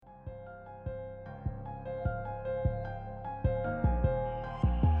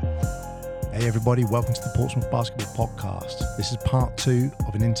Hey everybody, welcome to the Portsmouth Basketball Podcast. This is part 2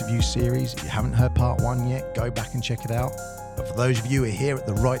 of an interview series. If you haven't heard part 1 yet, go back and check it out. But for those of you who are here at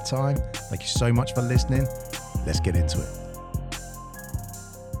the right time, thank you so much for listening. Let's get into it.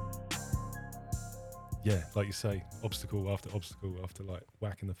 Yeah, like you say, obstacle after like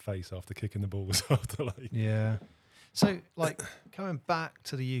whack in the face, after kicking the balls, after like... Yeah. So, like, coming back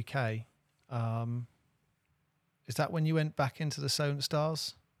to the UK, is that when you went back into the Solent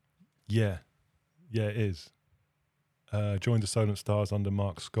Stars? Yeah, it is. Joined the Solent Stars under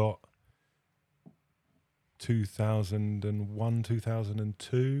Mark Scott, 2001,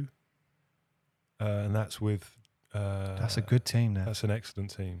 2002. And that's with... That's a good team there. That's an excellent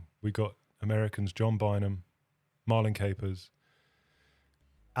team. We got Americans, John Bynum, Marlon Capers,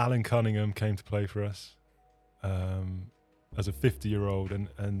 Alan Cunningham came to play for us as a 50-year-old,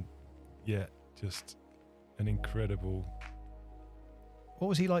 and yeah, just an incredible... What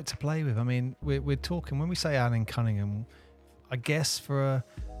was he like to play with? I mean, we're talking, when we say Alan Cunningham, I guess for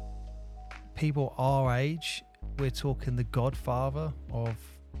people our age, we're talking the godfather of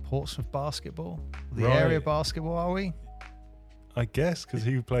Portsmouth basketball, the area basketball, are we? I guess, because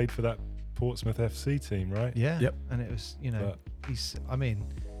he played for that Portsmouth FC team, right? Yeah. Yep. And it was, he's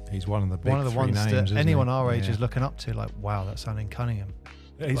one of the big ones names, that anyone our age is looking up to, like, wow, that's Alan Cunningham.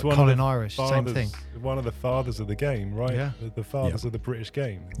 Yeah, he's like one Colin of the Irish, same thing. One of the fathers of the game, right? Yeah. The fathers of the British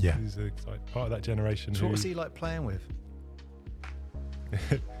game. Yeah. He's like part of that generation. So what was he like playing with?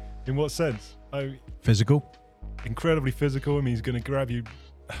 In what sense? Physical? Incredibly physical. I mean, he's going to grab you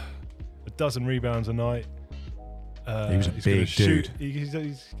a dozen rebounds a night. He was a big dude. He's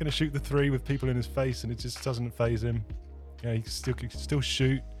going to shoot the three with people in his face, and it just doesn't faze him. Yeah, he can still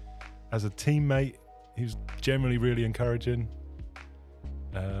shoot. As a teammate, he was generally really encouraging.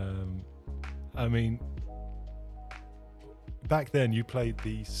 I mean, back then you played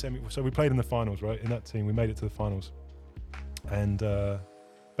the so we played in the finals, right? In that team, we made it to the finals. And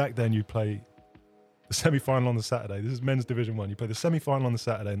back then you play the semi-final on the Saturday. This is men's Division 1. You play the semi-final on the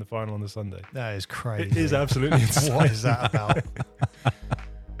Saturday and the final on the Sunday. That is crazy. It is absolutely insane. What is that about?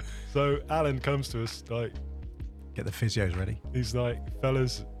 So Alan comes to us like... Get the physios ready. He's like,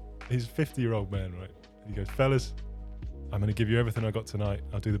 fellas, he's a 50-year-old man, right? He goes, fellas, I'm going to give you everything I got tonight.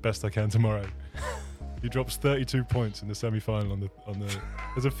 I'll do the best I can tomorrow. He drops 32 points in the semi-final on the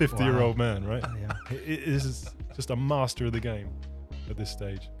as a 50-year-old man, right? Yeah. It is just a master of the game at this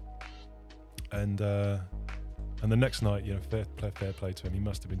stage. And the next night, fair play to him. He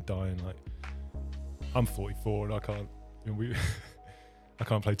must have been dying. Like, I'm 44 and I can't. I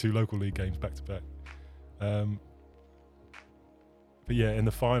can't play 2 local league games back to back. But yeah, in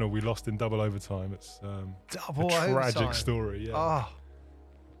the final we lost in double overtime. It's a tragic story. Yeah. Oh.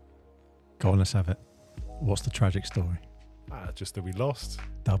 Go on, let's have it. What's the tragic story? Just that we lost.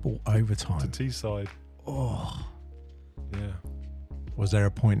 Double overtime. To Teesside. Oh. Yeah. Was there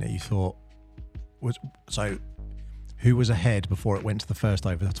a point that you thought who was ahead before it went to the first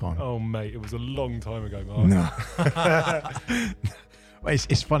overtime? Oh mate, it was a long time ago, Mark. No.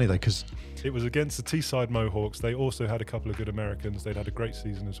 It's funny though, because it was against the Teesside Mohawks. They also had a couple of good Americans. They'd had a great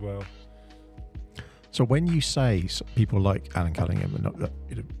season as well. So when you say people like Alan Cunningham,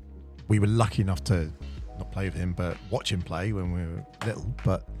 we were lucky enough to not play with him, but watch him play when we were little.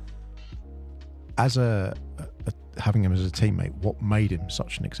 But as having him as a teammate, what made him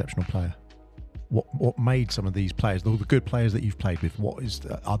such an exceptional player? What made some of these players, all the good players that you've played with,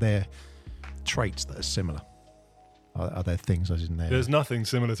 are there traits that are similar? Are there things as in there? There's nothing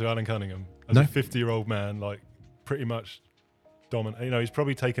similar to Alan Cunningham. As a 50-year-old man, like pretty much dominant. He's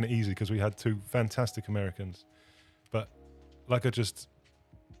probably taken it easy because we had 2 fantastic Americans. But like I just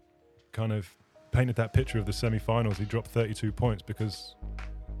kind of painted that picture of the semi-finals, he dropped 32 points because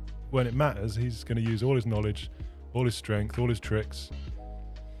when it matters, he's going to use all his knowledge, all his strength, all his tricks,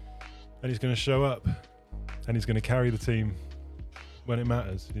 and he's going to show up and he's going to carry the team when it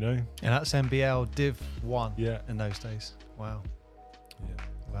matters, And that's NBL Div 1 in those days. Wow. Yeah.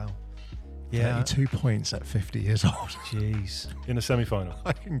 Wow. Yeah. 32 points at 50 years old. Jeez. In a semi-final.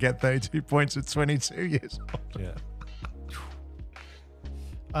 I can get 32 points at 22 years old. Yeah.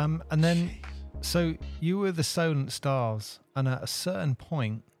 And then, so you were the Solent Stars, and at a certain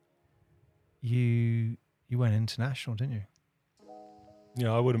point, you went international, didn't you?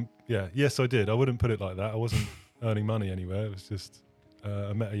 Yeah, I wouldn't. Yeah, yes, I did. I wouldn't put it like that. I wasn't earning money anywhere. It was just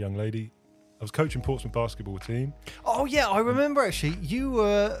I met a young lady. I was coaching Portsmouth basketball team. Oh yeah, I remember actually. You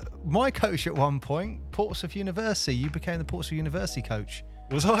were my coach at one point, Portsmouth University. You became the Portsmouth University coach.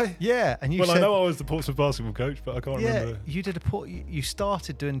 Was I? Yeah, and you. Well, said, I know I was the Portsmouth basketball coach, but I can't remember. You did you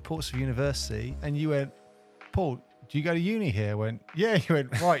started doing Portsmouth University, and you went, Paul, do you go to uni here? I went, yeah. He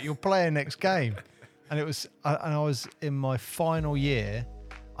went, right, you're playing next game. And it was, and I was in my final year.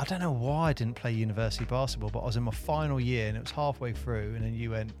 I don't know why I didn't play university basketball, but I was in my final year and it was halfway through. And then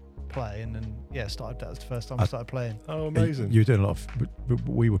you went play, and then started. That was the first time I started playing. Oh, amazing! You were doing a lot of.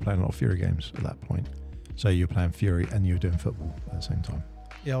 We were playing a lot of Fury games at that point. So you were playing Fury and you were doing football at the same time.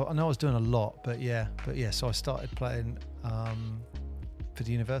 Yeah, I know I was doing a lot, but yeah. So I started playing for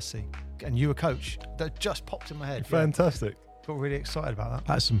the university, and you were coach. That just popped in my head. Fantastic! Yeah. Got really excited about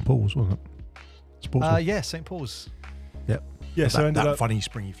that. At St Paul's, wasn't it? Yeah, St Paul's. Yep. Yeah. So ended up funny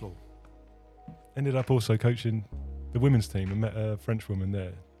springy floor. Ended up also coaching the women's team and met a French woman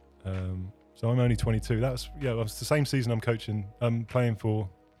there. So I'm only 22. It was the same season I'm playing for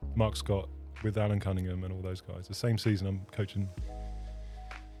Mark Scott with Alan Cunningham and all those guys. The same season I'm coaching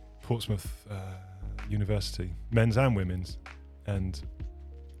Portsmouth University, men's and women's, and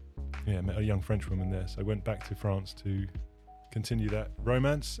met a young French woman there. So I went back to France to continue that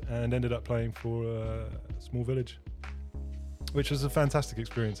romance and ended up playing for a small village, which was a fantastic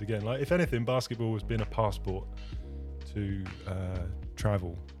experience again. Like, if anything, basketball has been a passport to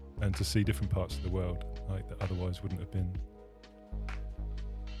travel and to see different parts of the world, like, that otherwise wouldn't have been.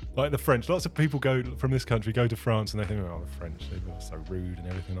 Like the French, lots of people go from this country, go to France, and they think, oh, the French, they're so rude and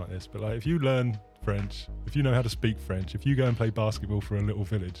everything like this. But like, if you learn French, if you know how to speak French, if you go and play basketball for a little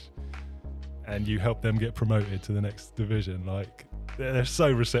village and you help them get promoted to the next division, like, they're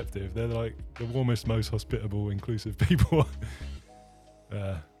so receptive. They're like the warmest, most hospitable, inclusive people.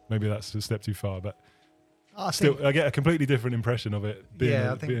 Maybe that's a step too far, but I get a completely different impression of it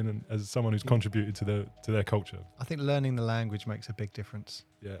being as someone who's contributed to their culture. I think learning the language makes a big difference.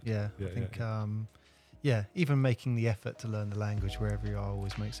 I think even making the effort to learn the language wherever you are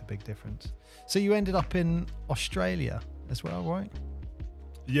always makes a big difference. So you ended up in Australia as well, right?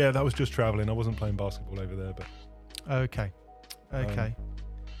 Yeah, that was just traveling. I wasn't playing basketball over there, but okay.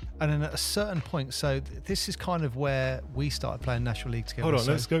 And then at a certain point, so this is kind of where we started playing National League together. Hold on,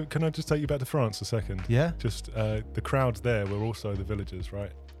 let's go. Can I just take you back to France a second? Yeah. Just the crowds there were also the villagers,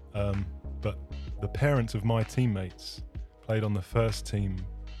 right? But the parents of my teammates played on the first team,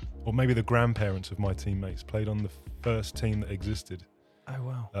 or maybe the grandparents of my teammates played on the first team that existed.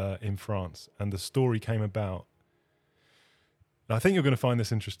 Oh, wow. In France. And the story came about. And I think you're going to find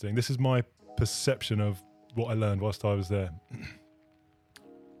this interesting. This is my perception of what I learned whilst I was there.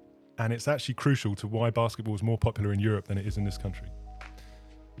 And it's actually crucial to why basketball is more popular in Europe than it is in this country.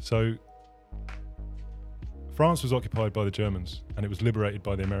 So France was occupied by the Germans and it was liberated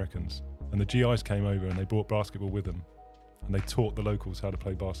by the Americans. And the GIs came over and they brought basketball with them. And they taught the locals how to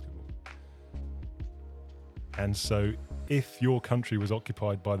play basketball. And so if your country was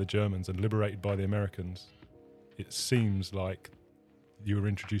occupied by the Germans and liberated by the Americans, it seems like you were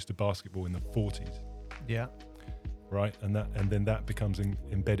introduced to basketball in the 40s. Yeah. Right, and then that becomes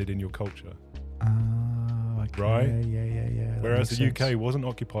embedded in your culture. Okay. Right? Yeah. Whereas the UK wasn't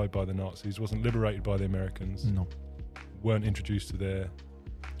occupied by the Nazis, wasn't liberated by the Americans. No. Weren't introduced to their.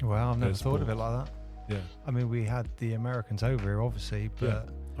 Well, I've never thought of it like that. Yeah. I mean, we had the Americans over here, obviously, but Yeah.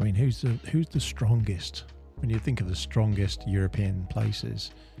 I mean, who's the strongest? When you think of the strongest European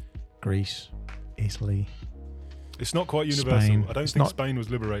places, Greece, Italy. It's not quite universal. Spain. I don't think Spain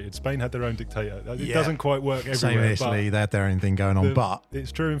was liberated. Spain had their own dictator. It doesn't quite work everywhere. Same in Italy, they had their own thing going on, but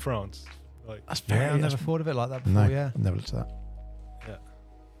it's true in France. Like, that's yeah, very. I never thought of it like that before. No, Yeah. I've never looked at that. Yeah.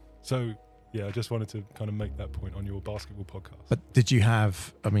 So yeah, I just wanted to kind of make that point on your basketball podcast. But did you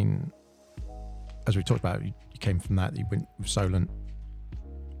have? I mean, as we talked about, you came from that. You went with Solent.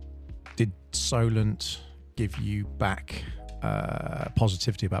 Did Solent give you back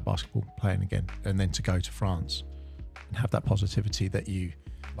positivity about basketball playing again, and then to go to France and have that positivity that you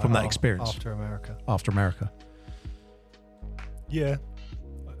from that experience after America? Yeah.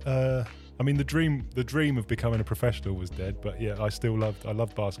 I mean, the dream of becoming a professional was dead, but yeah, I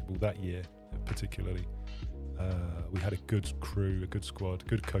loved basketball that year particularly. We had a good crew, a good squad,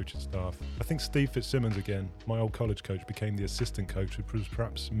 good coaching staff. I think Steve Fitzsimmons, again, my old college coach, became the assistant coach who was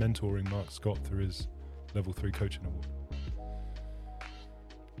perhaps mentoring Mark Scott through his level 3 coaching award.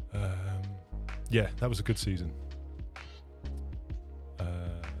 Yeah, that was a good season.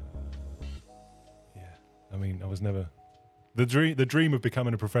 I mean, I was never... The dream of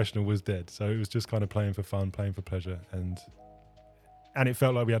becoming a professional was dead, so it was just kind of playing for fun, playing for pleasure, and it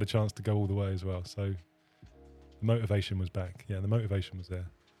felt like we had a chance to go all the way as well, so the motivation was back. Yeah, the motivation was there.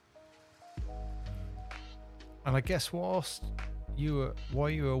 And I guess while you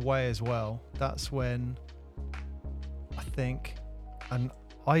were away as well, that's when I think, and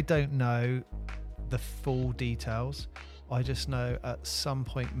I don't know the full details, I just know at some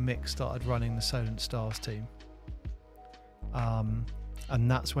point Mick started running the Solent Stars team. And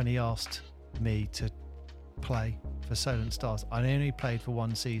that's when he asked me to play for Solent Stars. I only played for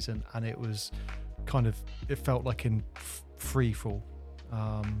one season, and it was it felt like in free fall.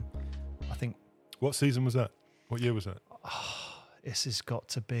 I think. What season was that? What year was that? This has got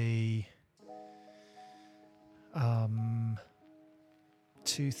to be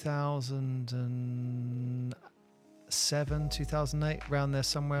 2007, 2008, around there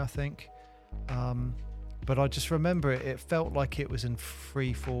somewhere, I think. But I just remember it felt like it was in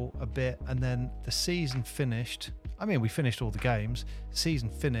free fall a bit, and then the season finished. I mean, we finished all the games. The season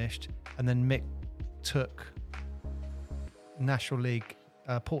finished, and then Mick took National League,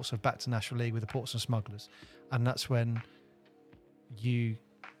 Portsmouth back to National League with the Portsmouth Smugglers, and that's when you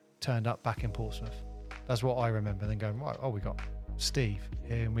turned up back in Portsmouth. That's what I remember. Then going, right, we got Steve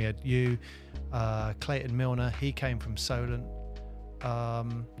here, and we had you, Clayton Milner. He came from Solent.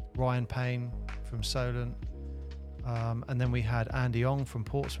 Ryan Payne from Solent, and then we had Andy Ong from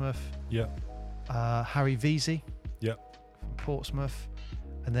Portsmouth. Yeah. Harry Veazey. Yeah. From Portsmouth,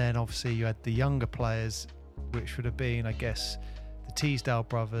 and then obviously you had the younger players, which would have been, I guess, the Teasdale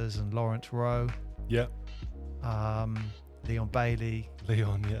brothers and Lawrence Rowe. Yeah. Leon Bailey.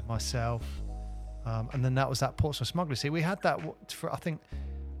 Leon, yeah. Myself, and then that was that Portsmouth Smugglers. See, we had that for I think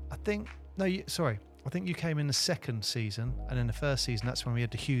you came in the second season, and in the first season, that's when we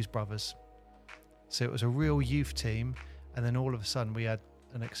had the Hughes brothers. So it was a real youth team, and then all of a sudden we had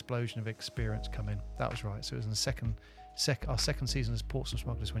an explosion of experience come in. That was right. So it was in the our second season as Portsmouth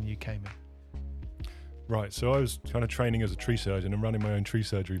Smugglers when you came in. Right. So I was kind of training as a tree surgeon and running my own tree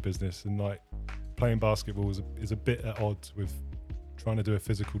surgery business, and like playing basketball is a bit at odds with trying to do a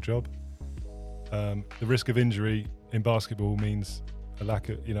physical job. The risk of injury in basketball means a lack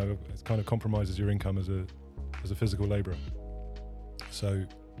of, it kind of compromises your income as a physical labourer. So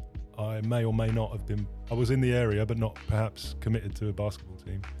I may or may not have been, I was in the area, but not perhaps committed to a basketball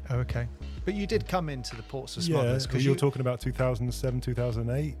team. Oh, okay. But you did come into the Portsmouth Smugglers. Yeah, you're talking about 2007,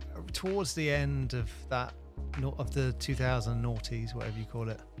 2008? Towards the end of that, of the 2000 noughties, whatever you call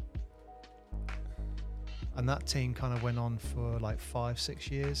it. And that team kind of went on for like 5-6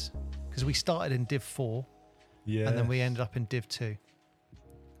 years. Because we started in Div 4. Yeah. And then we ended up in Div 2.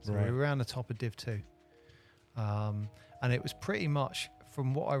 So we were around the top of Div 2. And it was pretty much,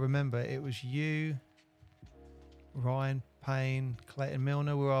 from what I remember, it was you, Ryan Payne, Clayton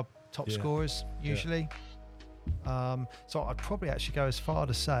Milner were our top scorers usually. So I'd probably actually go as far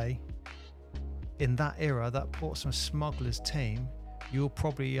to say, in that era, that Portsmouth Smugglers team, you're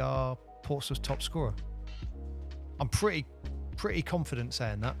probably our Portsmouth top scorer. I'm pretty confident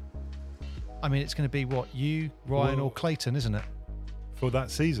saying that. I mean, it's going to be what, you, Ryan, or Clayton, isn't it? For that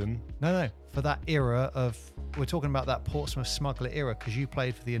season? No. For that era of, we're talking about that Portsmouth Smuggler era, because you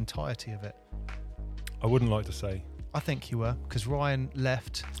played for the entirety of it. I wouldn't like to say. I think you were, because Ryan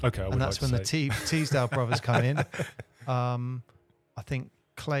left. Okay, and that's when the Teasdale brothers come in. I think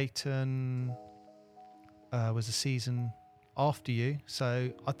Clayton was a season after you, so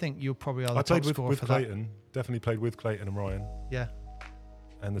I think you're probably our top scorer with for Clayton. Definitely played with Clayton and Ryan. Yeah.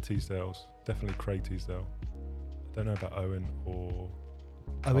 And the Teasdales. Definitely Craig Teasdale. I don't know about Owen or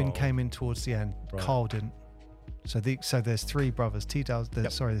Owen Carl. came in towards the end. Right. Carl didn't. So there's three brothers.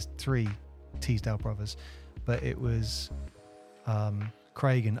 There's three Teasdale brothers, but it was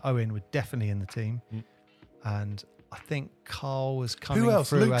Craig and Owen were definitely in the team, and I think Carl was coming. Who else?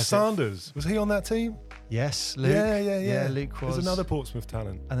 Through Luke Sanders. Was he on that team? Yes, Luke. Yeah. Luke was. There's another Portsmouth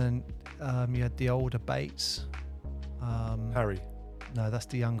talent. And then you had the older Bates. Harry. No, that's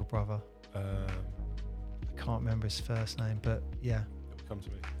the younger brother. I can't remember his first name, but yeah.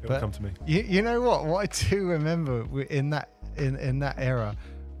 It will come to me. You know what? What I do remember in that era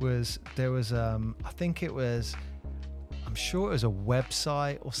was there was I think it was, I'm sure it was a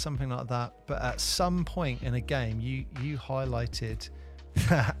website or something like that. But at some point in a game, you highlighted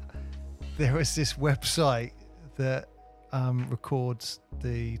that there was this website that records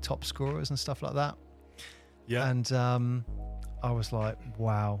the top scorers and stuff like that. Yeah. And I was like,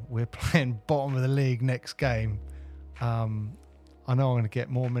 wow, we're playing bottom of the league next game. I know I'm going to get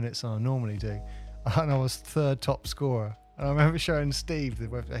more minutes than I normally do. And I was third top scorer. And I remember showing Steve the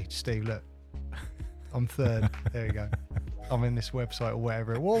website. Hey, Steve, look, I'm third. There you go. I'm in this website or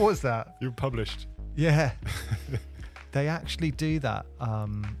whatever. What was that? You're published. Yeah. They actually do that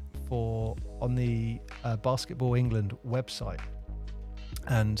on the Basketball England website.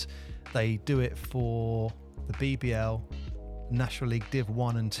 And they do it for the BBL, National League Div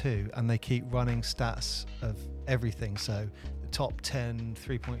 1 and 2, and they keep running stats of everything. So the top 10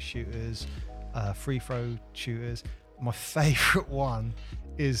 three-point shooters, free throw shooters. My favourite one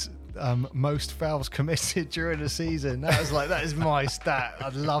is most fouls committed during a season. That is my stat. I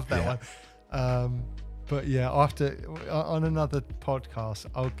love that one. But yeah, on another podcast,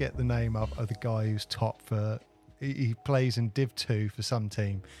 I'll get the name up of the guy who's top for. He plays in Div 2 for some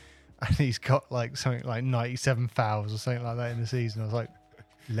team, and he's got like something like 97 fouls or something like that in the season. I was like,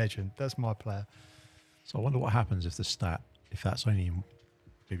 legend. That's my player. So I wonder what happens if if that's only in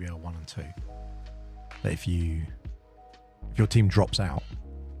BBL 1 and 2, that if your team drops out.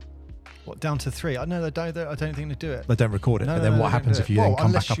 What, down to 3? I don't think they do it. They don't record it. But then what happens if you then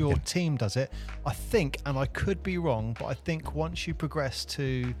come back up again? Unless your team does it. I think, and I could be wrong, but I think once you progress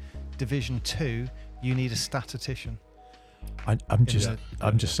to Division 2, you need a statistician. I'm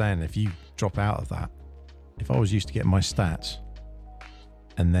just saying, if you drop out of that, if I was used to getting my stats,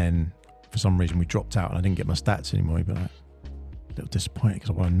 and then for some reason we dropped out and I didn't get my stats anymore, you'd be like a little disappointed because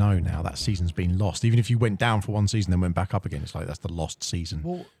I want to know now that season's been lost. Even if you went down for one season then went back up again, it's like that's the lost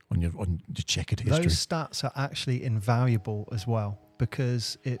season on your checkered history. Those stats are actually invaluable as well,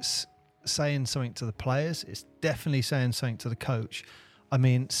 because it's saying something to the players. It's definitely saying something to the coach. I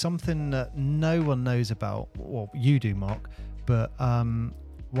mean, something that no one knows about, well, you do, Mark, but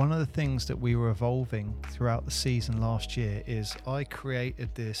one of the things that we were evolving throughout the season last year is I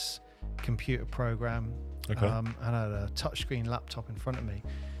created this computer program. Okay. And I had a touchscreen laptop in front of me,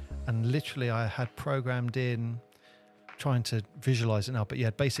 and literally I had programmed in, trying to visualize it now, but yeah,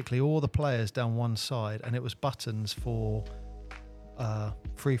 basically all the players down one side, and it was buttons for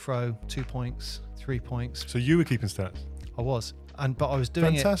free throw, 2 points, 3 points. So you were keeping stats? I was, but I was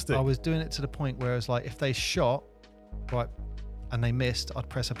doing Fantastic. it. I was doing it to the point where it was like, if they shot right and they missed, I'd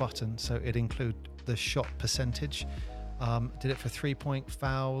press a button, so it'd include the shot percentage. Did it for 3-point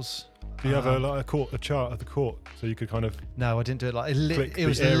fouls. Do you have a chart of the court so you could kind of? No, I didn't do it like it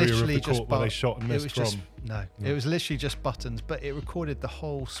was area literally of the just where they shot and missed from. It was literally just buttons, but it recorded the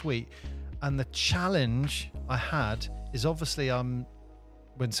whole suite. And the challenge I had is obviously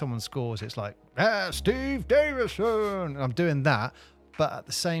when someone scores, it's like Steve Davison. I'm doing that, but at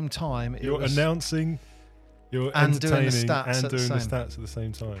the same time, you're announcing, you're and entertaining, doing the stats and doing the stats at the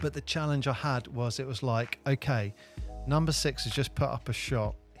same time. But the challenge I had was, it was like, okay, number 6 has just put up a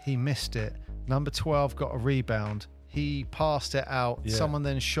shot. He missed it. Number 12 got a rebound. He passed it out. Yeah. Someone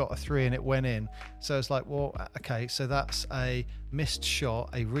then shot a 3 and it went in. So it's like, well, okay, so that's a missed shot,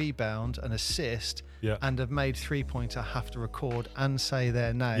 a rebound, an assist, and have made 3-pointer have to record and say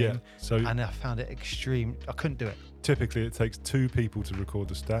their name. Yeah. So, and I found it extreme. I couldn't do it. Typically, it takes 2 people to record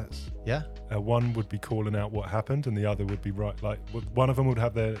the stats. Yeah. One would be calling out what happened, and the other would be like one of them would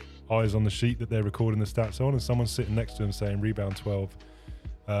have their eyes on the sheet that they're recording the stats on, and someone's sitting next to them saying rebound 12,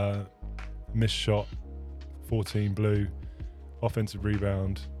 missed shot 14 blue, offensive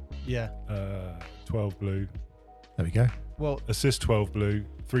rebound 12 blue. There we go. Well, assist 12 blue,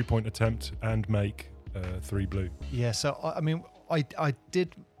 3-point attempt and make 3 blue. Yeah. So I mean, I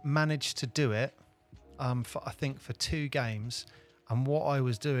did manage to do it. I think for 2 games, and what I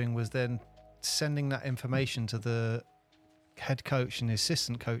was doing was then sending that information to the head coach and the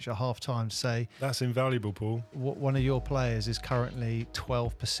assistant coach at half time to say, that's invaluable, Paul. One of your players is currently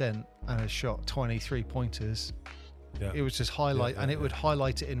 12% and has shot 23 pointers. Yeah. It was just highlight, and it would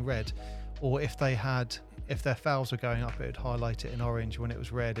highlight it in red, or if their fouls were going up, it would highlight it in orange. When it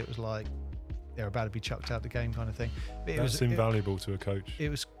was red, it was like they're about to be chucked out the game kind of thing. But that's invaluable to a coach. It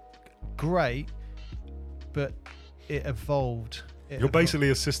was great, but it evolved. You're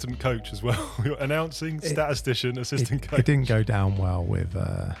basically assistant coach as well. You're announcing, statistician, assistant coach. It didn't go down well with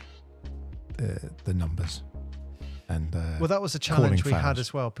the numbers. And well, that was a challenge we fouls. had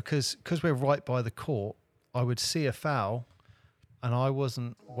as well, because we're right by the court. I would see a foul, and I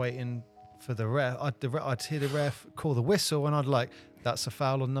wasn't waiting for the ref. I'd hear the ref call the whistle, and I'd like, that's a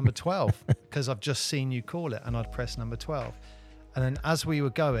foul on number 12 because I've just seen you call it, and I'd press number 12. And then as we were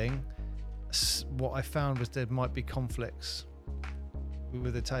going, what I found was there might be conflicts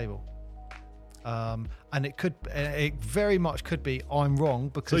with the table, and it very much could be I'm wrong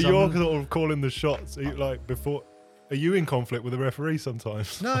because. So you're sort of calling the shots, like before. Are you in conflict with the referee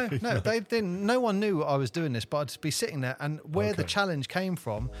sometimes? No, they didn't. No one knew I was doing this, but I'd just be sitting there, and where the challenge came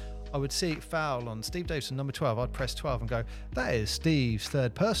from, I would see foul on Steve Davison, number 12. I'd press 12 and go, that is Steve's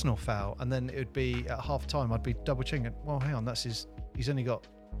 3rd personal foul, and then it would be at half time. I'd be double checking. Well, hang on, that's his. He's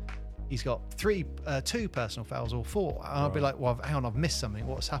got 2 personal fouls or 4. And I'd be like, well, hang on, I've missed something.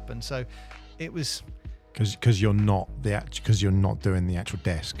 What's happened? So it was because you're not doing the actual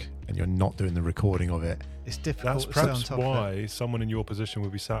desk and you're not doing the recording of it. It's difficult. That's to stay on perhaps top of it. why someone in your position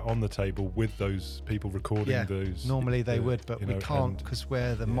would be sat on the table with those people recording Yeah, those. normally they would, but you we know, can't and- because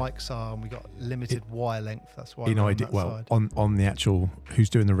where the mics are and we got limited wire length. That's why. In we're on idea, that well, side. on the actual who's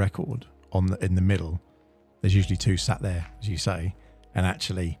doing the record in the middle, there's usually two sat there, as you say, and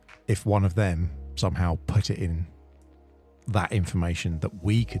actually, if one of them somehow put it in that information that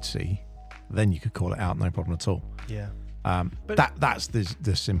we could see, then you could call it out, no problem at all. Yeah. But that's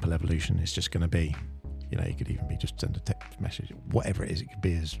the simple evolution. It's just going to be, you know, you could even be just send a text message, whatever it is. It could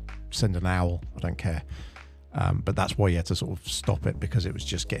be as send an owl. I don't care. But that's why you had to sort of stop it, because it was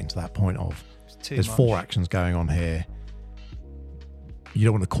just getting to that point of there's much. 4 actions going on here. You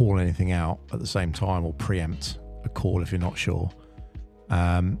don't want to call anything out at the same time or preempt a call if you're not sure.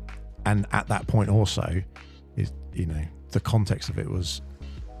 And at that point also, is, you know, the context of it was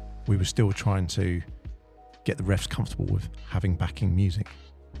we were still trying to get the refs comfortable with having backing music,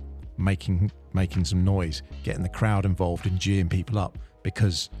 making some noise, getting the crowd involved and geeing people up,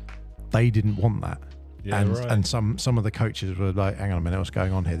 because they didn't want that. Yeah, and right. and some of the coaches were like, hang on a minute, what's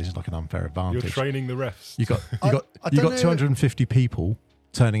going on here? This is like an unfair advantage. You're training the refs. You got I don't know. 250 people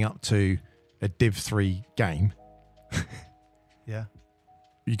turning up to a Div 3 game. Yeah.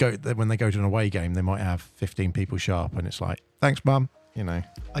 You go when they go to an away game, they might have 15 people show up, and it's like, thanks, mum. You know,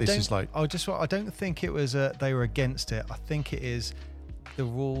 I don't think it was they were against it. I think it is the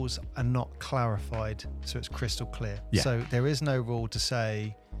rules are not clarified, so it's crystal clear. Yeah. So there is no rule to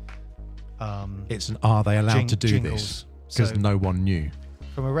say. It's an are they allowed to do jingles. this? Because So no one knew.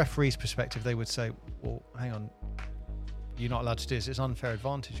 from a referee's perspective, they would say, well, hang on, you're not allowed to do this. It's unfair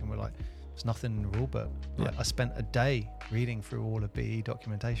advantage. And we're like, there's nothing in the rule book. Like, Yeah. I spent a day reading through all of BE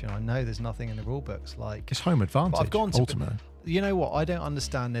documentation. I know there's nothing in the rule books. Like, It's home advantage. I've gone to- ultimately. you know what? I don't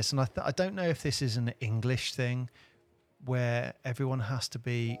understand this. And I don't know if this is an English thing where everyone has to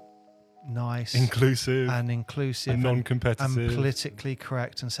be nice inclusive and inclusive and and non-competitive. politically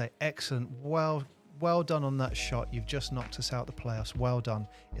correct and say, excellent, well done on that shot. You've just knocked us out the playoffs. Well done.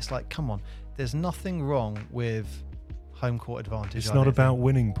 It's like, come on. There's nothing wrong with home court advantage. It's I not don't about think.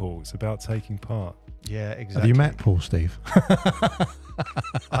 winning, Paul. It's about taking part. Yeah, exactly. Have you met Paul, Steve?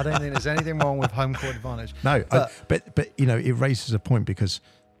 I don't think there's anything wrong with home court advantage. No, But- but you know, it raises a point, because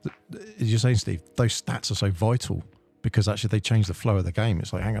as you're saying, Steve, those stats are so vital, because actually they change the flow of the game.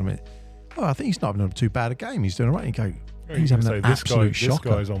 It's like, hang on a minute. Oh, I think he's not having too bad a game. He's doing all right. And you go, he's having an absolute this shocker.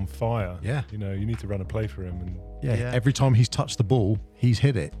 guy's on fire. Yeah. You know, you need to run a play for him. And Yeah, every time he's touched the ball, he's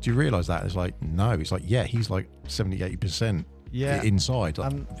hit it. Do you realise that? It's like, no. It's like, yeah, he's like 70, 80% Yeah. inside.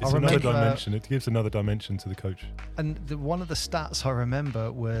 Like, And it's I another remember, dimension. It gives another dimension to the coach. and one of the stats I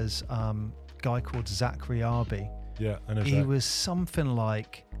remember was a guy called Zachary Arby. Yeah, I know He that. was something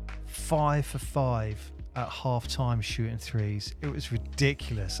like 5 for 5 at half time shooting threes. It was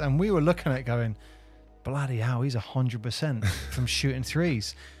ridiculous. And we were looking at it going, bloody hell, he's 100% from shooting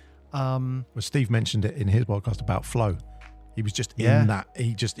threes. well, Steve mentioned it in his podcast about flow. He was just Yeah. in that.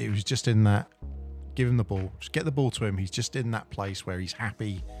 It was just in that. Give him the ball. Just get the ball to him. He's just in that place where he's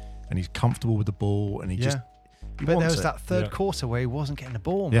happy and he's comfortable with the ball, and he Yeah. just. He But there wants was it. that third Yeah. quarter where he wasn't getting the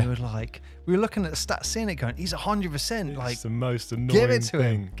ball. And Yeah. we were looking at the stats, seeing it going, he's 100%. Like, It's the most annoying give it to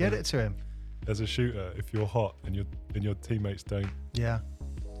thing. him. Get it to him. As a shooter, if you're hot and your teammates don't Yeah.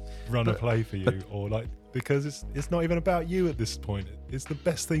 run a But- play for you, or like, because it's not even about you at this point. It's the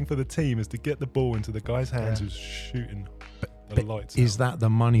best thing for the team is to get the ball into the guy's hands Yeah. who's shooting the But lights is out. that the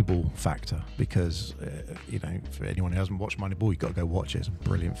Moneyball factor? Because you know, for anyone who hasn't watched Moneyball, you've got to go watch it. It's a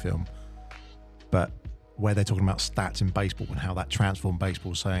brilliant film. But where they're talking about stats in baseball and how that transformed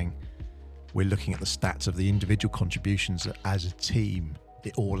baseball, saying we're looking at the stats of the individual contributions that as a team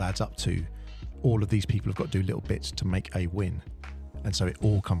it all adds up to. All of these people have got to do little bits to make a win, and so it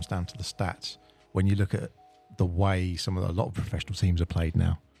all comes down to the stats. When you look at the way a lot of professional teams are played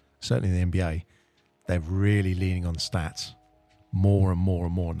now, certainly in the NBA, they're really leaning on stats more and more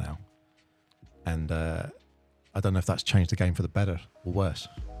and more now. And I don't know if that's changed the game for the better or worse.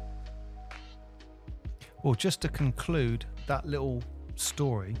 Well, just to conclude, that little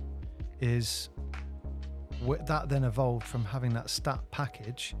story is that then evolved from having that stat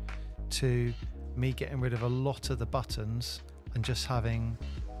package to me getting rid of a lot of the buttons and just having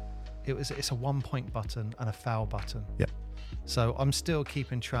it's a 1-point button and a foul button. Yep. So I'm still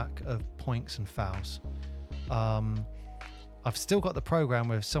keeping track of points and fouls. I've still got the program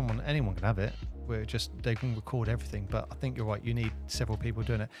where anyone can have it, where they can record everything. But I think you're right. You need several people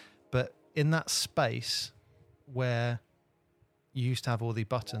doing it. But in that space where you used to have all the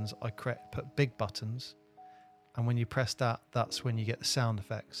buttons, I put big buttons, and when you press that, that's when you get the sound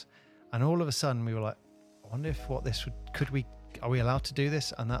effects. And all of a sudden we were like, wonder if are we allowed to do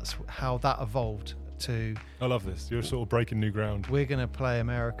this? And that's how that evolved to. I love this. You're sort of breaking new ground. We're going to play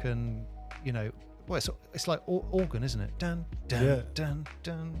American, well, it's like organ, isn't it? Dun, dun, Yeah. dun,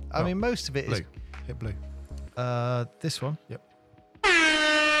 dun. I mean, most of it Blue. is. Hit blue. This one. Yep.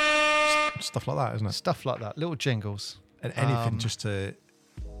 Stuff like that, isn't it? Stuff like that. Little jingles. And anything just to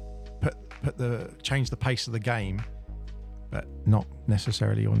change the pace of the game, but not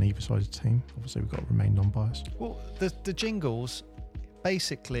necessarily on either side of the team. Obviously, we've got to remain non-biased. Well, the jingles,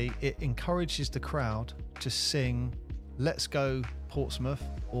 basically, it encourages the crowd to sing "Let's Go Portsmouth"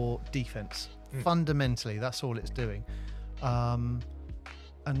 or "Defense." Fundamentally, that's all it's doing. And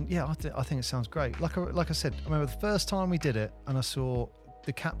yeah, I think it sounds great. Like I said, I remember the first time we did it, and I saw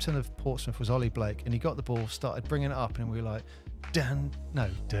the captain of Portsmouth was Ollie Blake, and he got the ball, started bringing it up, and we were like, dun,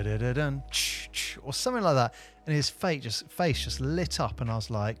 or something like that, and his face just lit up, and I was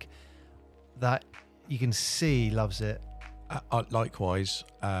like, that you can see he loves it. Likewise,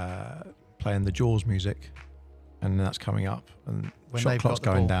 playing the Jaws music, and that's coming up, and When shot they've clock's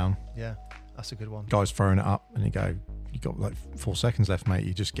got the going ball. down. Yeah, that's a good one. Guy's throwing it up, and you got like 4 seconds left, mate.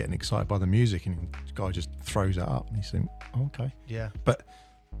 You're just getting excited by the music, and the guy just throws it up, and you think, oh, okay. Yeah, But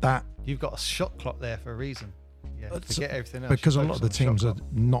that you've got a shot clock there for a reason. Yeah, forget everything else. because a you lot of the focus on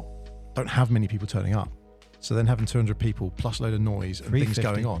teams don't have many people turning up, so then having 200 people plus a load of noise and things 350.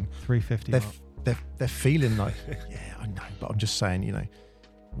 going on, 350. they're feeling like, yeah, I know, but I'm just saying,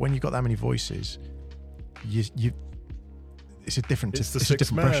 when you've got that many voices, you it's a different. It's the it's a sixth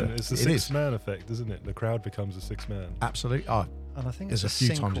different man. pressure. It's the It is. sixth man effect, isn't it? The crowd becomes a sixth man. Absolutely. Oh, And I think There's it's a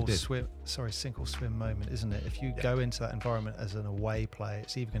few times it sink or swim moment, isn't it? If you go into that environment as an away player,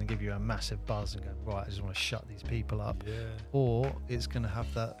 it's either going to give you a massive buzz and go, right, I just want to shut these people up, Yeah. or it's going to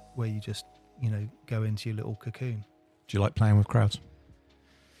have that where you just, go into your little cocoon. do you like playing with crowds?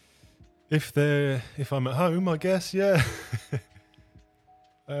 If I'm at home, I guess, yeah.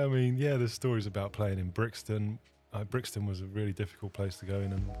 I mean, yeah, there's stories about playing in Brixton. Brixton was a really difficult place to go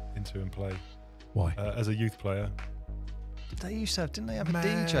into and play. Why? As a youth player. Didn't they have a Man,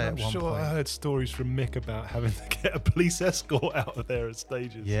 DJ at I'm one sure point? I heard stories from Mick about having to get a police escort out of there at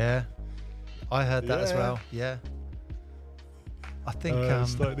stages. Yeah, I heard that as Yeah. well. Yeah, I think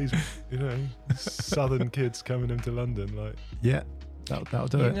it's like these, southern kids coming into London, like. Yeah, that'll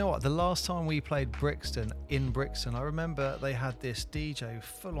do you it. know what? The last time we played in Brixton, I remember they had this DJ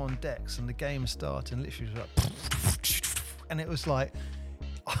full on decks, and the game started, and literally was like, and it was like,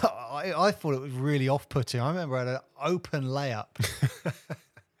 I thought it was really off-putting. I remember I had an open layup,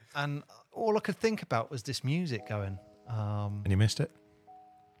 and all I could think about was this music going. And you missed it?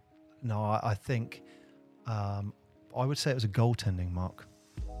 No, I think I would say it was a goaltending, Mark.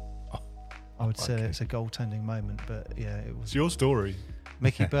 I would say it's a goaltending moment, but yeah, it was. It's your story.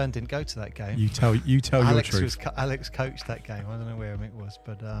 Mickey Byrne didn't go to that game. You tell Alex your truth. Alex coached that game. I don't know where Mick was,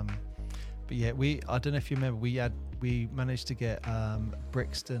 but yeah, I don't know if you remember, we managed to get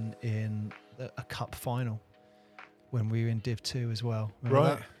Brixton in a cup final when we were in Div 2 as well.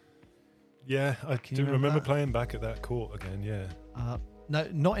 Remember Right. Yeah, I Can do you remember remember that? playing back at that court again, yeah. that? No,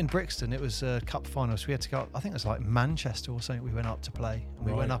 not in Brixton. It was a cup final, so we had to go. I think it was like Manchester or something. We went up to play, and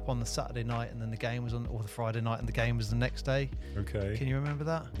we went Right. up on the Saturday night, and then the game was or the Friday night, and the game was the next day. Okay. Can you remember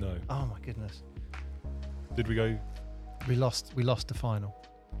that? No. Oh my goodness, Did we go? we lost the final.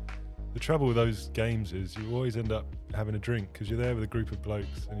 The trouble with those games is you always end up having a drink because you're there with a group of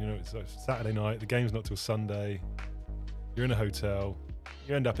blokes, and it's like Saturday night. The game's not till Sunday. You're in a hotel.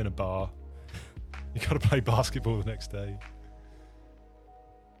 You end up in a bar. You got to play basketball the next day.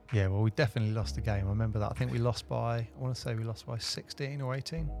 Yeah, well, we definitely lost the game. I remember that. I think we lost by 16 or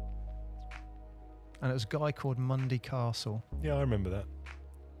 18. And it was a guy called Mundy Castle. Yeah, I remember that.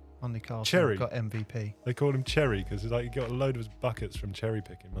 Mundy Castle Cherry. got MVP. They called him Cherry because he got a load of his buckets from cherry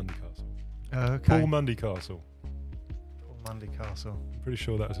picking Mundy Castle. Oh, okay. Paul Mundy Castle. Paul Mundy Castle. I'm pretty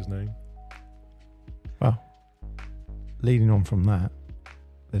sure that was his name. Well, leading on from that,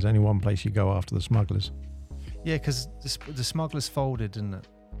 there's only one place you go after the smugglers. Yeah, because the Smugglers folded, didn't it?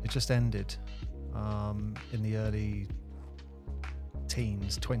 It just ended in the early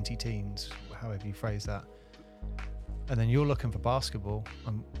teens, 20 teens, however you phrase that. And then you're looking for basketball.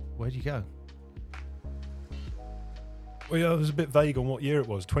 Where'd you go? Well, yeah, I was a bit vague on what year it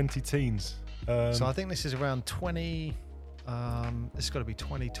was. 20 teens. So I think this is around 20. This has got to be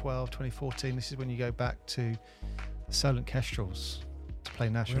 2012, 2014. This is when you go back to the Solent Kestrels to play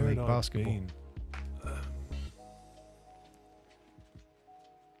National where League had I basketball. been?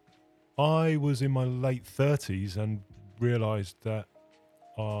 I was in my late 30s and realised that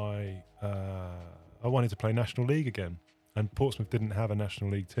I wanted to play National League again, and Portsmouth didn't have a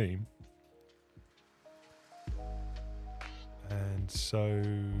National League team. so,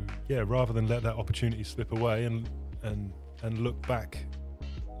 yeah, rather than let that opportunity slip away and look back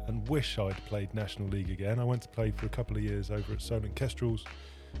and wish I'd played National League again, I went to play for a couple of years over at Solent Kestrels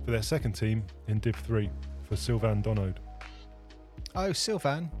for their second team in Div 3 for Sylvain Donode. Oh,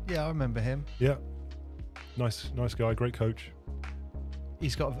 Sylvain. Yeah, I remember him. Yeah. Nice guy, great coach.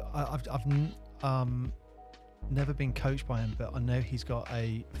 He's got, I've never been coached by him, but I know he's got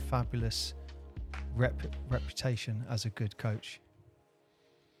a fabulous reputation as a good coach.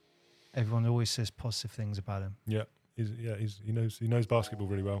 Everyone always says positive things about him. Yeah. He knows basketball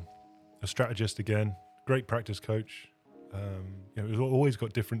really well. A strategist again, great practice coach. He's always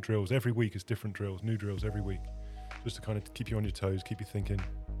got different drills. Every week is different drills, new drills every week, just to kind of keep you on your toes, keep you thinking.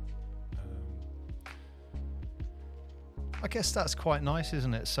 I guess that's quite nice,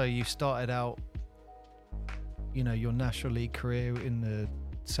 isn't it? So you started out, your National League career in the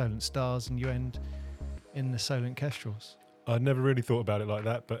Solent Stars, and you end in the Solent Kestrels. I'd never really thought about it like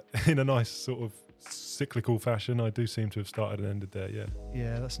that, but in a nice sort of cyclical fashion, I do seem to have started and ended there. Yeah.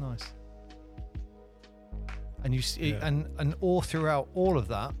 Yeah, that's nice. And you see, and all throughout all of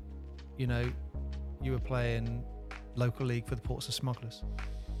that, you were playing local league for the Portsmouth Smugglers.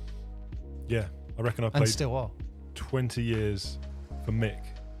 Yeah, I reckon I played and still are 20 years for Mick,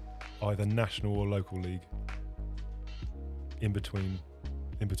 either national or local league. In between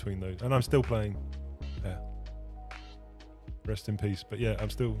those, and I'm still playing. Yeah. Rest in peace. But yeah,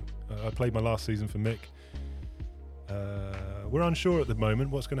 I played my last season for Mick. We're unsure at the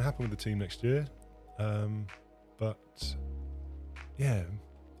moment what's going to happen with the team next year. But yeah,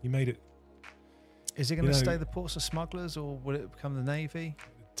 he made it. Is it going to stay the Portsmouth Smugglers, or will it become the Navy?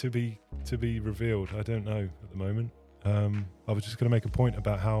 To be revealed. I don't know at the moment. I was just going to make a point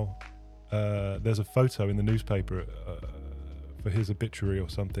about how there's a photo in the newspaper for his obituary or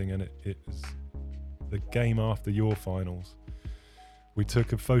something, and it's the game after your finals. We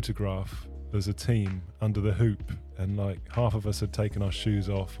took a photograph as a team under the hoop, and like half of us had taken our shoes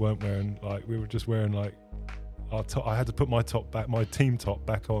off, weren't wearing, like, we were just wearing like our top. I had to put my team top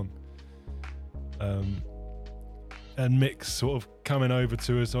back on. And Mick's sort of coming over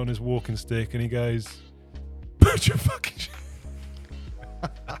to us on his walking stick, and he goes, "Put your fucking shoes."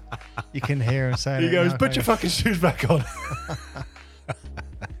 You can hear him saying, he goes, "Put your fucking shoes back on."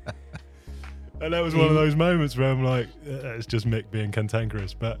 And that was one of those moments where I'm like, it's just Mick being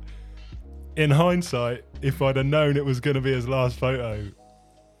cantankerous. But in hindsight, if I'd have known it was going to be his last photo,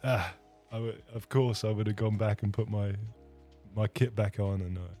 I would have gone back and put my kit back on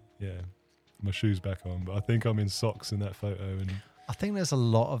and my shoes back on. But I think I'm in socks in that photo. And I think there's a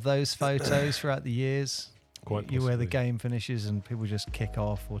lot of those photos throughout the years. Quite possibly. Where the game finishes and people just kick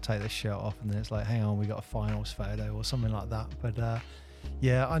off or take their shirt off, and then it's like, hang on, we got a finals photo or something like that. But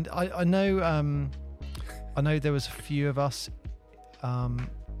yeah, I know there was a few of us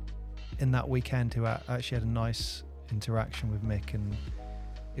in that weekend who actually had a nice interaction with Mick, and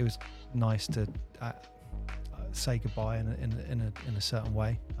it was nice to say goodbye in a certain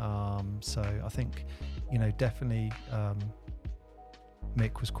way. So I think, definitely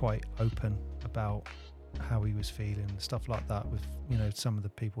Mick was quite open about how he was feeling, stuff like that, with some of the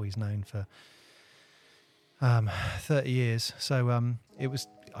people he's known for 30 years. So it was,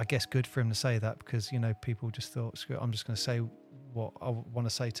 I guess, good for him to say that, because people just thought, screw it, I'm just going to say what I want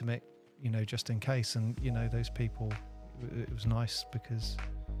to say to Mick, just in case. And those people, it was nice because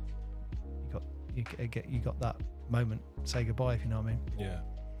you got that moment, say goodbye, if you know what I mean. Yeah.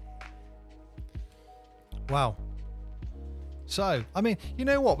 Wow. So, I mean, you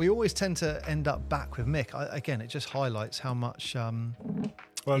know what? We always tend to end up back with Mick. Again, it just highlights how much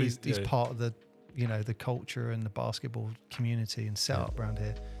he's part of the, the culture and the basketball community and setup around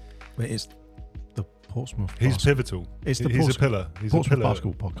here. But it's the Portsmouth. He's pivotal. He's a pillar. He's Portsmouth a pillar.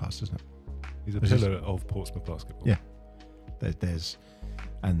 Basketball podcast, isn't it? He's a pillar of Portsmouth basketball. Yeah. There's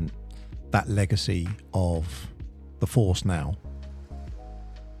and that legacy of the Force now,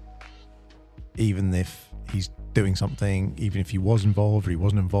 even if he's doing something, even if he was involved or he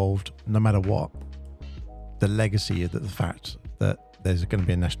wasn't involved, no matter what, the legacy of the fact that there's going to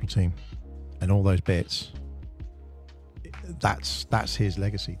be a national team and all those bits, that's his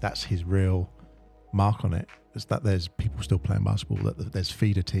legacy. That's his real mark on it, is that there's people still playing basketball, that there's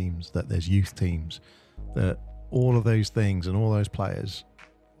feeder teams, that there's youth teams, that all of those things and all those players,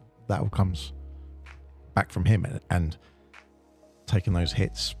 that all comes back from him, and taking those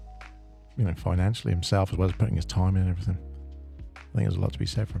hits, financially himself, as well as putting his time in and everything. I think there's a lot to be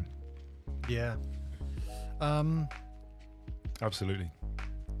said for him. Yeah. Absolutely.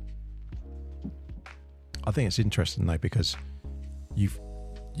 I think it's interesting though, because you've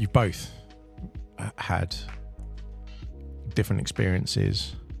both had different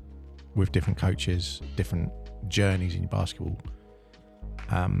experiences with different coaches, different journeys in basketball.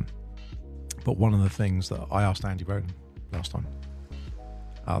 But one of the things that I asked Andy Roden last time,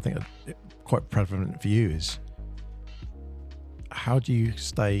 I think quite prevalent for you, is how do you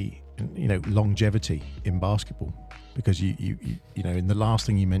stay, longevity in basketball? Because you in the last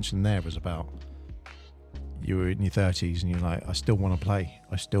thing you mentioned there was about you were in your 30s and you're like, I still want to play.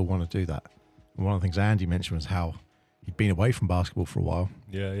 I still want to do that. And one of the things Andy mentioned was how he'd been away from basketball for a while.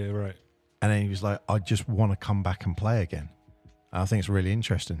 Yeah, right. And then he was like, I just want to come back and play again. And I think it's really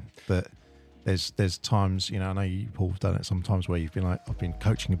interesting that there's times, I know you, Paul, have done it sometimes where you've been like, I've been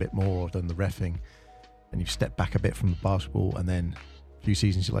coaching a bit more, I've done the reffing, and you've stepped back a bit from the basketball, and then a few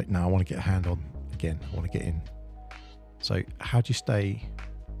seasons you're like, no, I want to get a hand on again. I want to get in. So how do you stay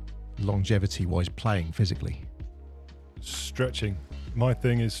longevity-wise playing physically? Stretching. My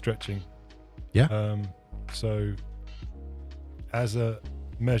thing is stretching. Yeah. So as a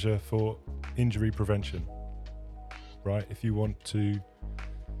measure for injury prevention, right? If you want to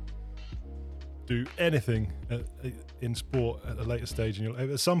do anything in sport at a later stage,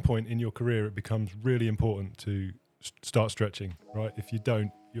 at some point in your career, it becomes really important to start stretching, right? If you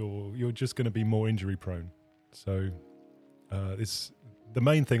don't, you're just going to be more injury prone. So it's the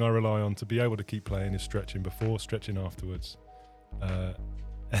main thing I rely on to be able to keep playing is stretching before, stretching afterwards,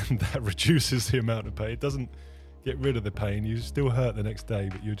 and that reduces the amount of pain. It doesn't get rid of the pain. You still hurt the next day,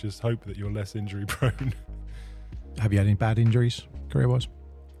 but you just hope that you're less injury prone. Have you had any bad injuries career-wise?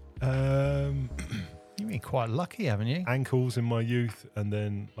 You've been quite lucky, haven't you? Ankles in my youth, and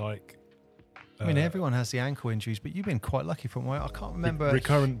then everyone has the ankle injuries, but you've been quite lucky from where I can't remember.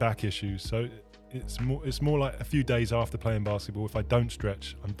 Recurrent back issues. So it's more like a few days after playing basketball. If I don't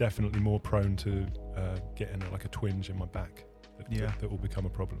stretch, I'm definitely more prone to getting like a twinge in my back. That will become a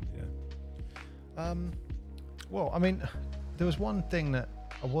problem. Yeah. Well, I mean, there was one thing that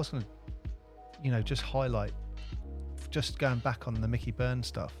I was going to, just highlight. Just going back on the Mickey Burns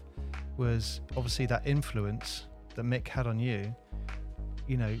stuff, was obviously that influence that Mick had on you.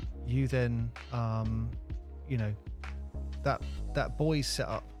 You then, that boys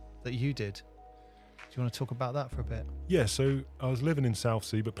setup that you did. Do you want to talk about that for a bit? Yeah, so I was living in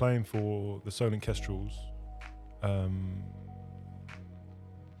Southsea, but playing for the Solent Kestrels.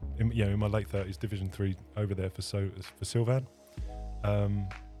 In my late 30s, Division 3 over there for Sylvan.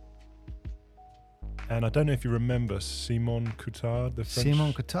 And I don't know if you remember Simon Coutard, the French...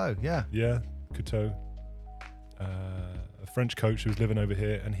 Simon Coutard, yeah. Yeah, Coutard. A French coach who was living over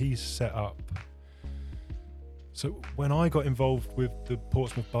here, and he set up... So when I got involved with the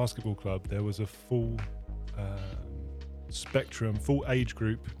Portsmouth Basketball Club, there was a full spectrum, full age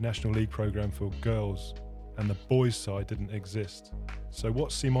group National League program for girls, and the boys' side didn't exist. So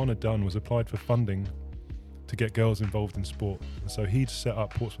what Simon had done was applied for funding to get girls involved in sport. And so he'd set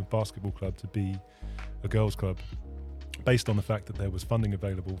up Portsmouth Basketball Club to be a girls' club, based on the fact that there was funding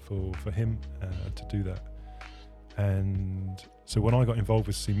available for him to do that. And so when I got involved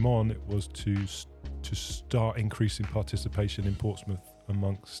with Simon, it was to start increasing participation in Portsmouth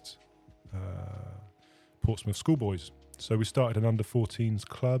amongst Portsmouth schoolboys. So we started an under-14s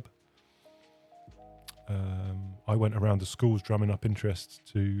club. I went around the schools drumming up interest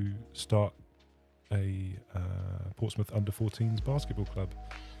to start a Portsmouth under-14s basketball club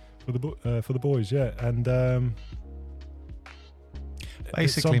for the boys, yeah. And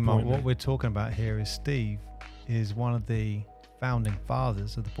basically, Mark, what we're talking about here is Steve is one of the founding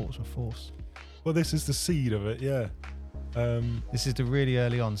fathers of the Portsmouth Force. Well, this is the seed of it, yeah. This is the really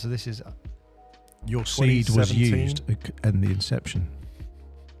early on, so this is... Your seed was used in the inception.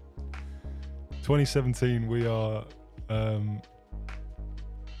 2017, we are...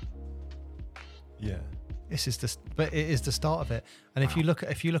 yeah. But it is the start of it. And if you look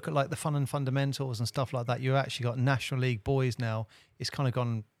at like the fun and fundamentals and stuff like that, you've actually got National League boys now. It's kind of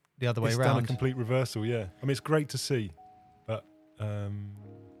gone the other way around. It's done a complete reversal, yeah. I mean, it's great to see, but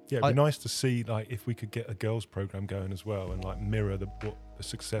it'd be nice to see like if we could get a girls program going as well and like mirror what the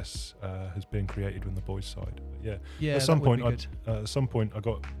success has been created on the boys' side. But yeah. At some point, I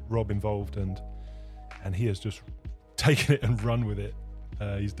got Rob involved, and he has just taken it and run with it.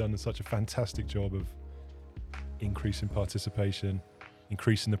 He's done such a fantastic job of increasing participation,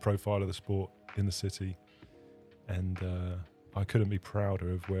 increasing the profile of the sport in the city, and I couldn't be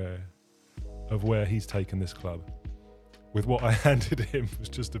prouder of where he's taken this club. With what I handed him was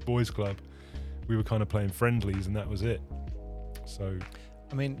just a boys' club. We were kind of playing friendlies, and that was it. So,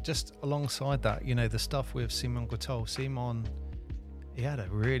 I mean, just alongside that, the stuff with Simon Coutard. Simon, he had a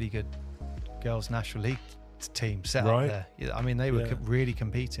really good girls' National League team set up there. I mean, they were really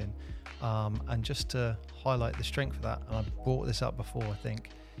competing. And just to highlight the strength of that, and I brought this up before, I think,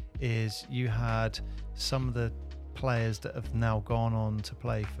 is you had some of the players that have now gone on to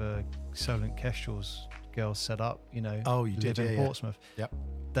play for Solent Kestrel's girls set up, you know, you live in Portsmouth. Yep.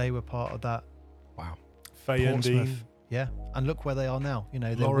 They were part of that. Wow. Faye Endine. Yeah. And look where they are now. You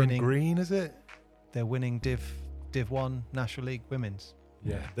know, they're Lauren winning. Green, is it? They're winning Div 1 National League Women's.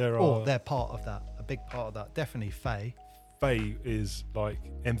 Yeah. They're part of that. A big part of that. Definitely Faye. Faye is like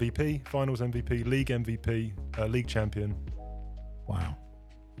MVP, finals MVP, league MVP, league champion. Wow.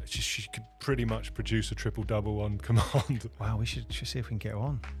 She could pretty much produce a triple double on command. Wow, we should see if we can get her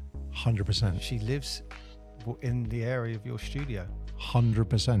on. 100%. She lives in the area of your studio.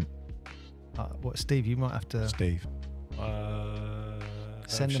 100%. What, Steve? You might have to. Steve.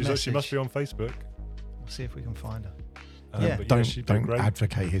 Send a message. She must be on Facebook. We'll see if we can find her. Yeah. Don't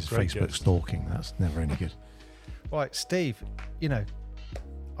advocate his Facebook stalking. That's never any good. Right, Steve. You know,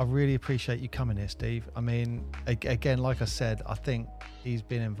 I really appreciate you coming here, Steve. I mean, again, like I said, I think he's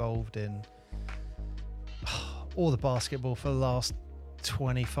been involved in all the basketball for the last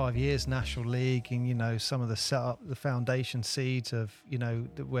 25 years, National League, and, you know, some of the setup, the foundation seeds of, you know,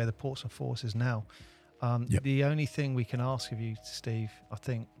 where the Portsmouth Force is now. Yep. The only thing we can ask of you, Steve, I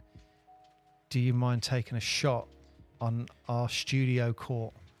think, do you mind taking a shot on our studio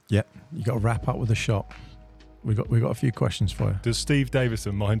court? Yep. You got to wrap up with a shot. We got a few questions for you. Does Steve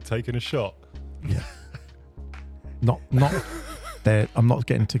Davison mind taking a shot? Yeah. not there. I'm not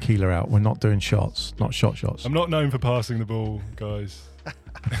getting tequila out. We're not doing shots. Not shots. I'm not known for passing the ball, guys.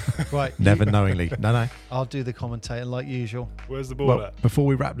 Right. Never knowingly. No. I'll do the commentating like usual. Where's the ball at? Before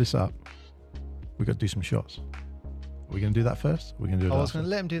we wrap this up, we got to do some shots. Are we going to do that first? We're going to do. I was going to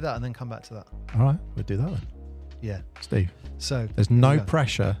let him do that and then come back to that. All right, we'll do that then. Yeah. Steve. So there's no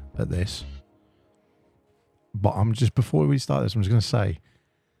pressure at this. But before we start this, I'm just going to say,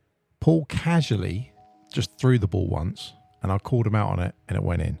 Paul casually just threw the ball once, and I called him out on it, and it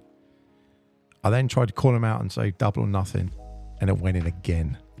went in. I then tried to call him out and say double or nothing, and it went in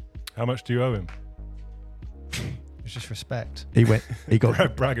again. How much do you owe him? It's just respect. He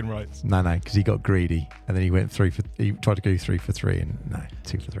got bragging rights. No, because he got greedy, and then he went he tried to go 3 for 3, and no,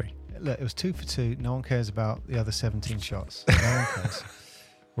 2 for 3. Look, it was 2 for 2. No one cares about the other 17 shots. No one cares.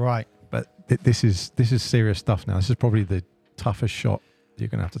 Right. But this is serious stuff now. This is probably the toughest shot you're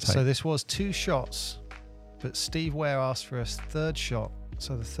going to have to take. So this was 2 shots, but Steve Ware asked for a third shot.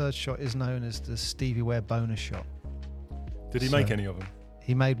 So the third shot is known as the Stevie Ware bonus shot. Did he make any of them?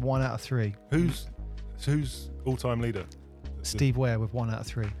 He made 1 out of 3. Who's all-time leader? Steve Ware with 1 out of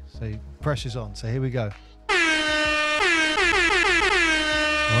 3. So pressure's on. So here we go. All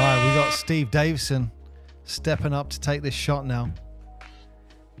right, we got Steve Davison stepping up to take this shot now.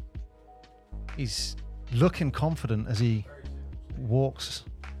 He's looking confident as he walks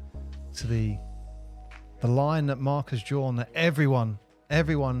to the line that Mark has drawn, that everyone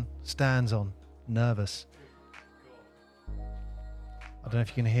stands on, nervous. I don't know if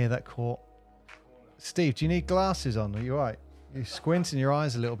you can hear that court. Steve, do you need glasses on? Are you all right? You're squinting your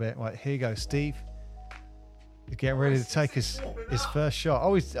eyes a little bit. Right, here you go, Steve. He's getting ready to take his first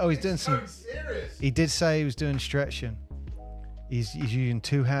shot. He's doing some. He did say he was doing stretching. He's using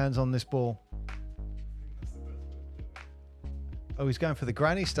 2 hands on this ball. Oh, he's going for the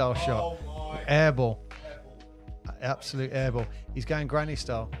granny style shot. Air ball. Absolute air ball. He's going granny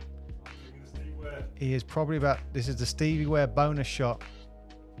style. He is probably about. This is the Stevie Ware bonus shot.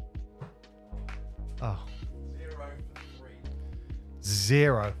 Oh. 0 for 3.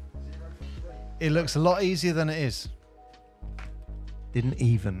 0. It looks a lot easier than it is. Didn't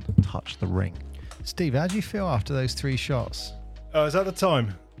even touch the ring. Steve, how do you feel after those 3 shots? Oh, is that the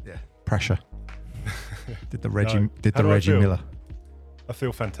time? Yeah. Pressure. Did the Reggie Miller. I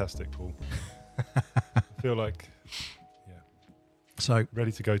feel fantastic, Paul. I feel like,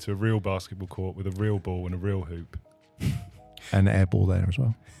 ready to go to a real basketball court with a real ball and a real hoop. And an air ball there as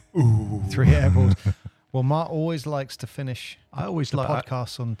well. Ooh. 3 air balls. Well, Mark always likes to finish the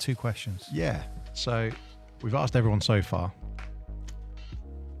podcast on 2 questions. Yeah. So we've asked everyone so far.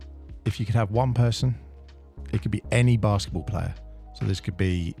 If you could have one person, it could be any basketball player. So this could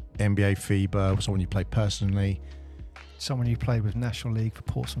be NBA, FIBA, someone you play personally. Someone you played with National League for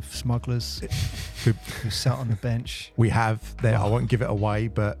Portsmouth Smugglers, who sat on the bench. We have there. I won't give it away,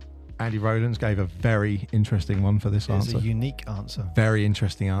 but Andy Rowlands gave a very interesting one for this answer. It's a unique answer. Very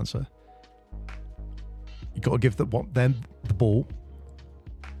interesting answer. You got to give them the ball.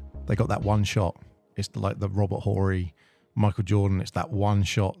 They got that one shot. It's like the Robert Horry, Michael Jordan. It's that one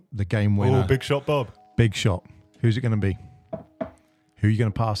shot, the game winner. Oh, big shot, Bob. Big shot. Who's it going to be? Who are you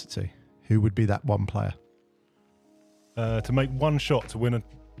going to pass it to? Who would be that one player? To make one shot to win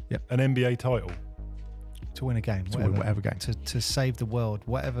Yep. An NBA title. To win a game, To win whatever game. to save the world,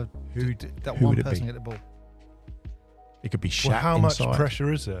 whatever. That who one would it person be? get the ball. It could be Shaq Well, how inside. much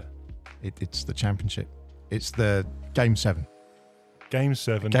pressure is there? It's the championship. It's the Game 7. Game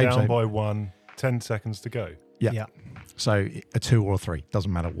 7, Game down 7. by 1, 10 seconds to go. Yeah. So a 2 or a 3,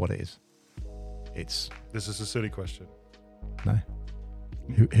 doesn't matter what it is. It's This is a silly question. no.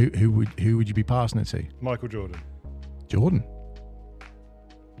 Who would you be passing it to? Michael Jordan. Jordan.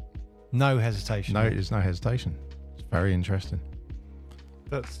 No hesitation. No, there's no hesitation. It's very interesting.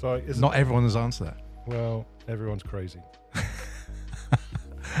 That's like... Isn't Not everyone has answered that. Well, everyone's crazy.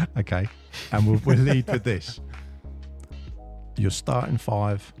 Okay, and we'll lead with this. Your starting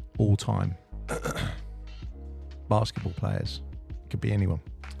 5 all time basketball players. Could be anyone.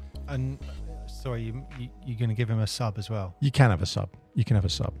 And sorry, you're going to give him a sub as well. You can have a sub. You can have a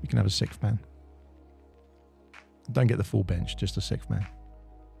sub. You can have a 6th man. Don't get the full bench, just a 6th man.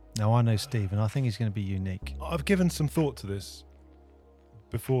 No, I know Steve, and I think he's going to be unique. I've given some thought to this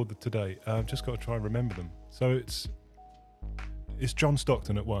before today. I've just got to try and remember them. So it's John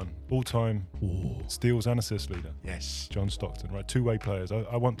Stockton at 1, all-time steals and assist leader. Yes. John Stockton, right? Two-way players.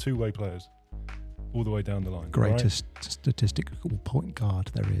 I want two-way players all the way down the line. Greatest statistical point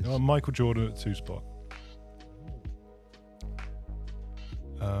guard there is. Michael Jordan at 2 spot.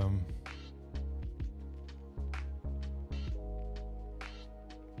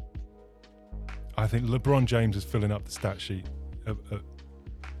 I think LeBron James is filling up the stat sheet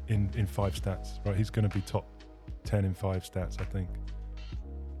in 5 stats. Right, he's going to be top 10 in 5 stats, I think.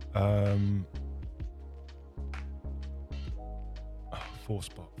 4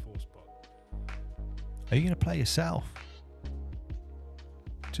 spot. Are you going to play yourself?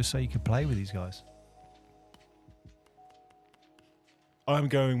 Just so you can play with these guys? I'm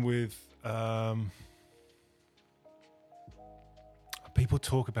going with... people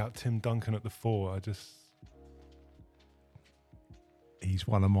talk about Tim Duncan at the 4. He's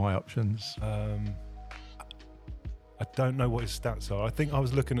one of my options. I don't know what his stats are. I think I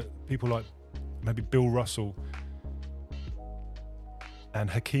was looking at people like maybe Bill Russell and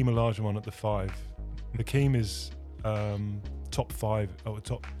Hakeem Olajuwon at the 5. Hakeem is top 5 or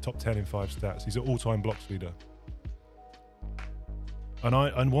top 10 in 5 stats. He's an all-time blocks leader. And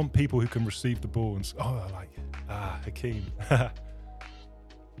I want people who can receive the ball and Hakeem.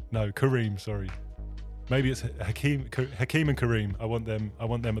 No, Kareem. Sorry, maybe it's Hakeem and Kareem. I want them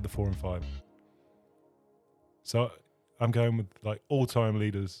at the 4 and 5. So I'm going with like all-time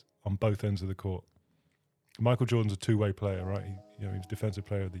leaders on both ends of the court. Michael Jordan's a two-way player, right? He was Defensive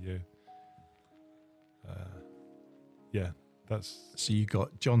Player of the Year. That's. So you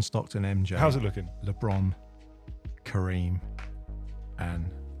got John Stockton, MJ. How's it looking? LeBron, Kareem, and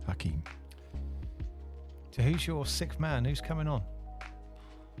Hakeem. So who's your 6th man? Who's coming on?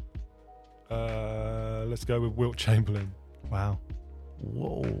 Let's go with Wilt Chamberlain. Wow.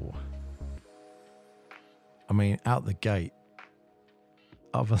 Whoa. I mean, out the gate,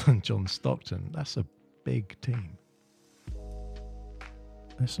 other than John Stockton, that's a big team.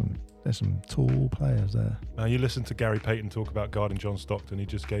 There's some tall players there. Now you listen to Gary Payton talk about guarding John Stockton. He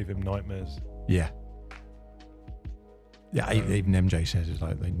just gave him nightmares. Yeah. Yeah, even MJ says it's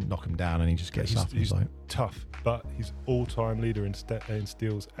like they knock him down and he just gets up. And he's like tough, but he's all-time leader in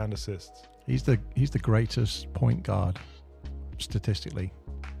steals and assists. He's the greatest point guard statistically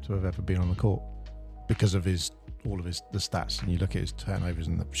to have ever been on the court because of the stats. And you look at his turnovers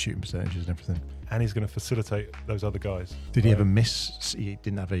and the shooting percentages and everything. And he's going to facilitate those other guys. Did he ever miss? He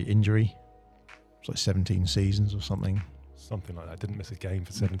didn't have an injury. It's like 17 seasons or something. Something like that. Didn't miss a game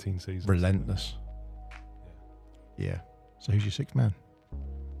for 17 seasons. Relentless. Yeah. So who's your 6th man?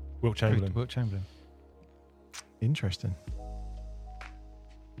 Wilt Chamberlain. Wilt Chamberlain. Interesting.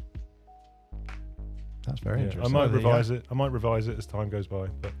 That's very interesting. I might revise it. I might revise it as time goes by.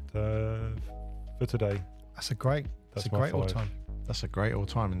 But for today, that's a great my 5. all-time. That's a great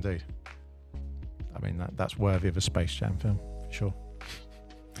all-time indeed. I mean, that's worthy of a Space Jam film for sure.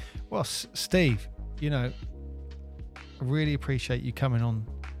 Well, Steve, I really appreciate you coming on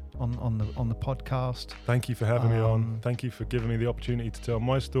the podcast. Thank you for having me on. Thank you for giving me the opportunity to tell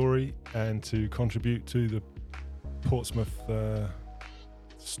my story and to contribute to the Portsmouth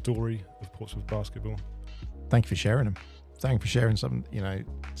story of Portsmouth basketball. Thank you for sharing them. Thank you for sharing some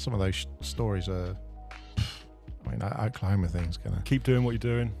of those stories are. I mean, Oklahoma thing's gonna keep doing what you're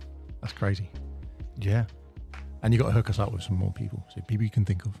doing. That's crazy. Yeah. And you got to hook us up with some more people, so people you can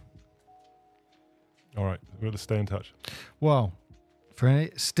think of. All right, we're going to stay in touch. Well, for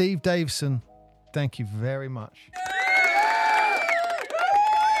Steve Davison, thank you very much.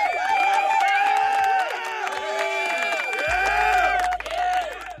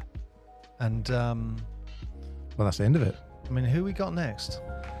 And Well, that's the end of it. I mean, who we got next?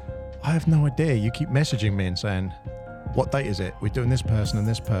 I have no idea. You keep messaging me and saying, what date is it? We're doing this person and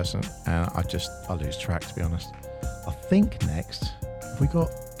this person. And I lose track, to be honest. I think next, have we got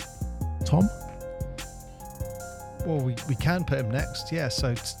Tom? Well, we can put him next. Yeah,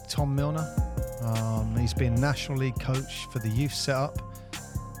 so Tom Milner. He's been National League coach for the youth setup,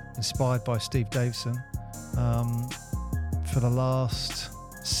 inspired by Steve Davison, for the last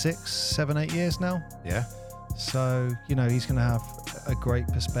 6, 7, 8 years now. Yeah. So, you know, he's going to have a great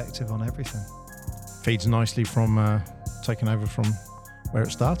perspective on everything. Feeds nicely from taking over from where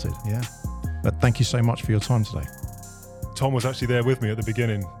it started. Yeah. But thank you so much for your time today. Tom was actually there with me at the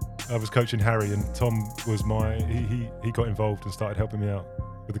beginning. I was coaching Harry, and Tom was he got involved and started helping me out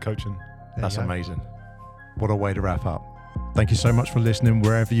with the coaching. That's amazing. What a way to wrap up. Thank you so much for listening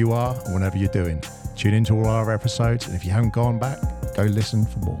wherever you are and whatever you're doing. Tune into all our episodes, and if you haven't gone back, go listen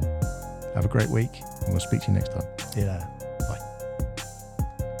for more. Have a great week, and we'll speak to you next time. Yeah.